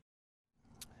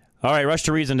All right, Rush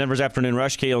to Reason, Denver's Afternoon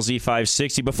Rush, KLZ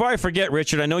 560. Before I forget,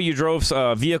 Richard, I know you drove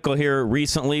a vehicle here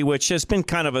recently, which has been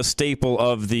kind of a staple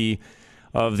of the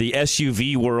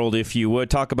SUV world, if you would.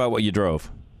 Talk about what you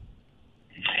drove.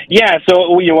 Yeah,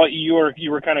 so you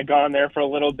were kind of gone there for a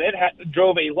little bit.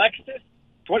 Drove a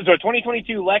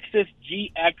 2022 Lexus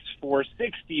GX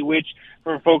 460, which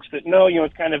for folks that know,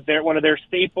 it's kind of one of their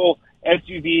staple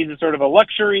SUVs. It's sort of a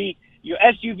luxury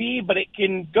SUV, but it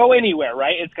can go anywhere,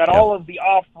 right? It's got all of the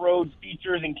off-road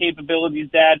features and capabilities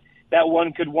that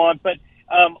one could want. But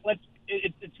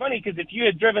it's funny because if you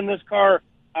had driven this car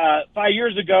 5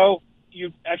 years ago,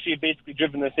 you actually have basically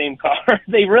driven the same car.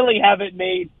 They really haven't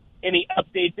made any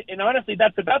updates, and honestly,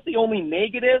 that's about the only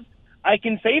negative I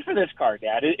can say for this car,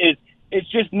 Dad. It's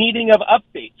just needing of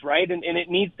updates, right? And it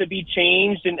needs to be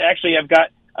changed. And actually, I've got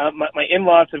my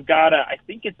in-laws have got I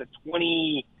think it's a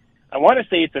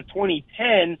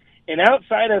 2010, and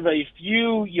outside of a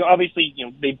few, obviously,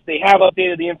 they have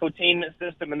updated the infotainment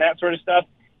system and that sort of stuff.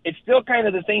 It's still kind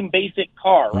of the same basic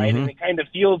car, right? And it kind of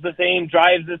feels the same,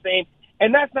 drives the same,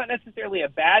 and that's not necessarily a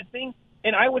bad thing.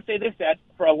 And I would say this, that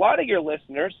for a lot of your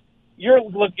listeners, you're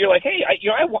like, hey, I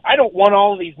don't want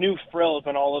all of these new frills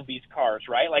on all of these cars,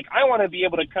 right? Like, I want to be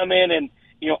able to come in and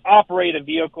operate a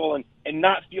vehicle and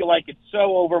not feel like it's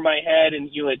so over my head and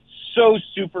it's so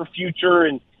super future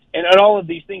and all of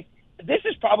these things. This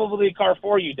is probably a car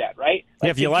for you, Dad, right?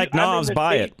 Like, if you like knobs,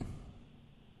 buy it.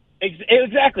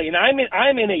 Exactly. And I'm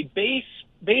in a base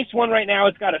one right now.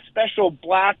 It's got a special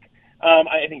black,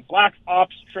 I think black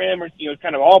ops trim, or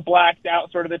kind of all blacked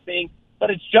out sort of a thing. But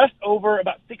it's just over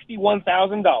about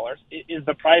 $61,000 is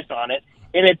the price on it,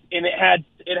 and it had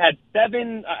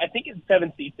 7, I think it's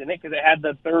 7 seats in it because it had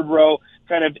the third row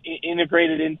kind of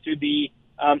integrated into the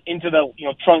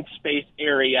trunk space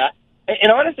area.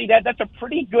 And honestly, that's a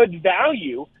pretty good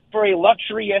value for a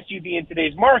luxury SUV in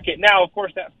today's market. Now, of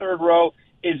course, that third row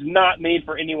is not made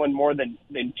for anyone more than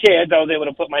kids. I was able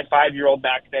to put my 5-year-old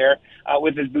back there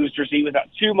with his booster seat without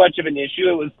too much of an issue.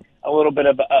 It was a little bit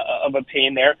of a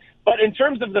pain there. But in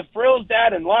terms of the frills,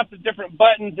 Dad, and lots of different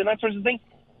buttons and that sort of thing,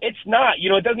 it's not.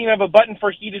 It doesn't even have a button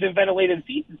for heated and ventilated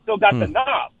seats. It's still got the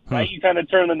knob, right? You kind of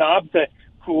turn the knob to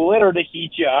cool it or to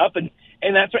heat you up. And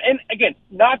that's right. And again,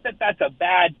 not that that's a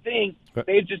bad thing.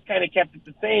 They've just kind of kept it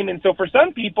the same. And so for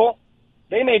some people,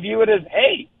 they may view it as,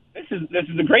 hey, this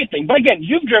is a great thing. But again,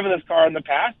 you've driven this car in the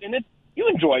past, and you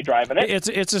enjoy driving it.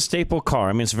 It's a staple car.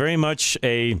 I mean, it's very much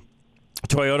a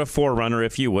Toyota 4Runner,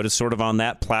 if you would. It's sort of on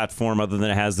that platform, other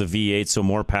than it has the V8, so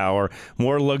more power,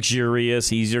 more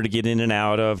luxurious, easier to get in and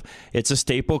out of. It's a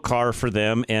staple car for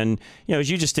them. And, as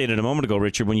you just stated a moment ago,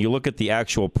 Richard, when you look at the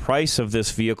actual price of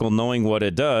this vehicle, knowing what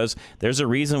it does, there's a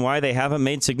reason why they haven't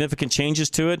made significant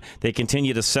changes to it. They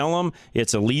continue to sell them.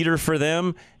 It's a leader for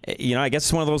them. I guess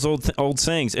it's one of those old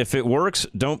sayings. If it works,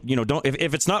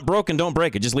 if it's not broken, don't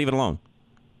break it. Just leave it alone.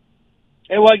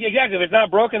 And well, exactly. If it's not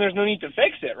broken, there's no need to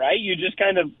fix it, right? You just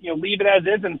kind of leave it as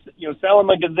is and sell them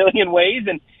a gazillion ways,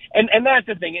 and that's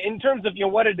the thing. In terms of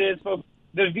what it is, folks,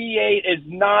 the V8 is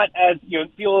not as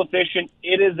fuel efficient.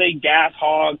 It is a gas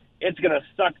hog. It's going to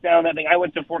suck down that thing. I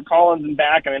went to Fort Collins and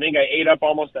back, and I think I ate up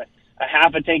almost a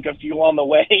half a tank of fuel on the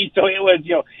way. So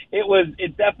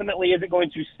it definitely isn't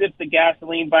going to sip the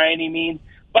gasoline by any means.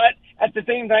 But at the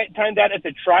same time, that it's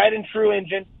a tried and true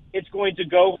engine. It's going to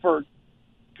go for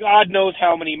God knows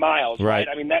how many miles, right?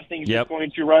 I mean, that thing's just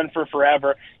going to run for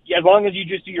forever. As long as you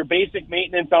just do your basic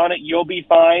maintenance on it, you'll be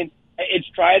fine. It's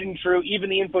tried and true.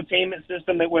 Even the infotainment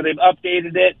system where they've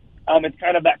updated it, it's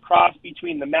kind of that cross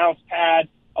between the mouse pad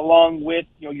along with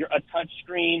a touch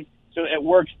screen, so it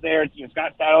works there. It's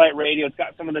got satellite radio. It's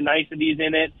got some of the niceties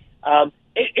in it.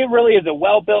 It really is a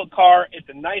well-built car. It's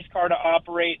a nice car to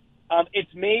operate.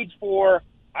 It's made for,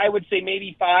 I would say,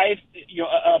 maybe 5,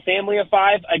 a family of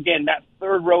 5. Again, that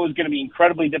third row is going to be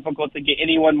incredibly difficult to get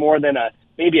anyone more than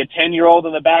maybe a 10-year-old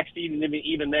in the back seat, and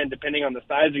even then, depending on the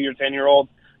size of your 10-year-old,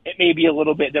 it may be a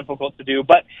little bit difficult to do.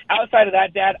 But outside of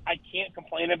that, Dad, I can't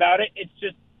complain about it. It's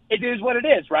just, it is what it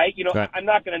is, right? Right. I'm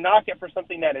not going to knock it for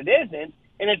something that it isn't,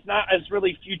 and it's not as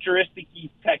really futuristic-y,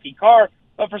 techy car,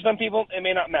 but for some people, it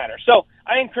may not matter. So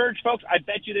I encourage folks, I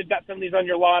bet you they've got some of these on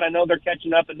your lot. I know they're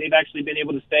catching up, and they've actually been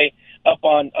able to stay up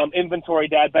on inventory,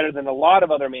 Dad, better than a lot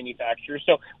of other manufacturers.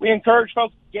 So we encourage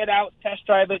folks, get out, test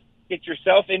drive it, get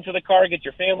yourself into the car, get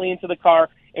your family into the car,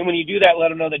 and when you do that, let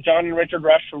them know that John and Richard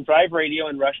Rush from Drive Radio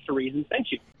and Rush to Reason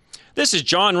sent you. This is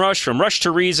John Rush from Rush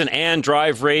to Reason and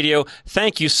Drive Radio.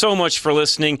 Thank you so much for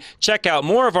listening. Check out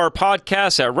more of our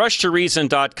podcasts at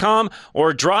rushtoreason.com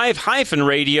or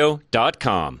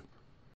drive-radio.com.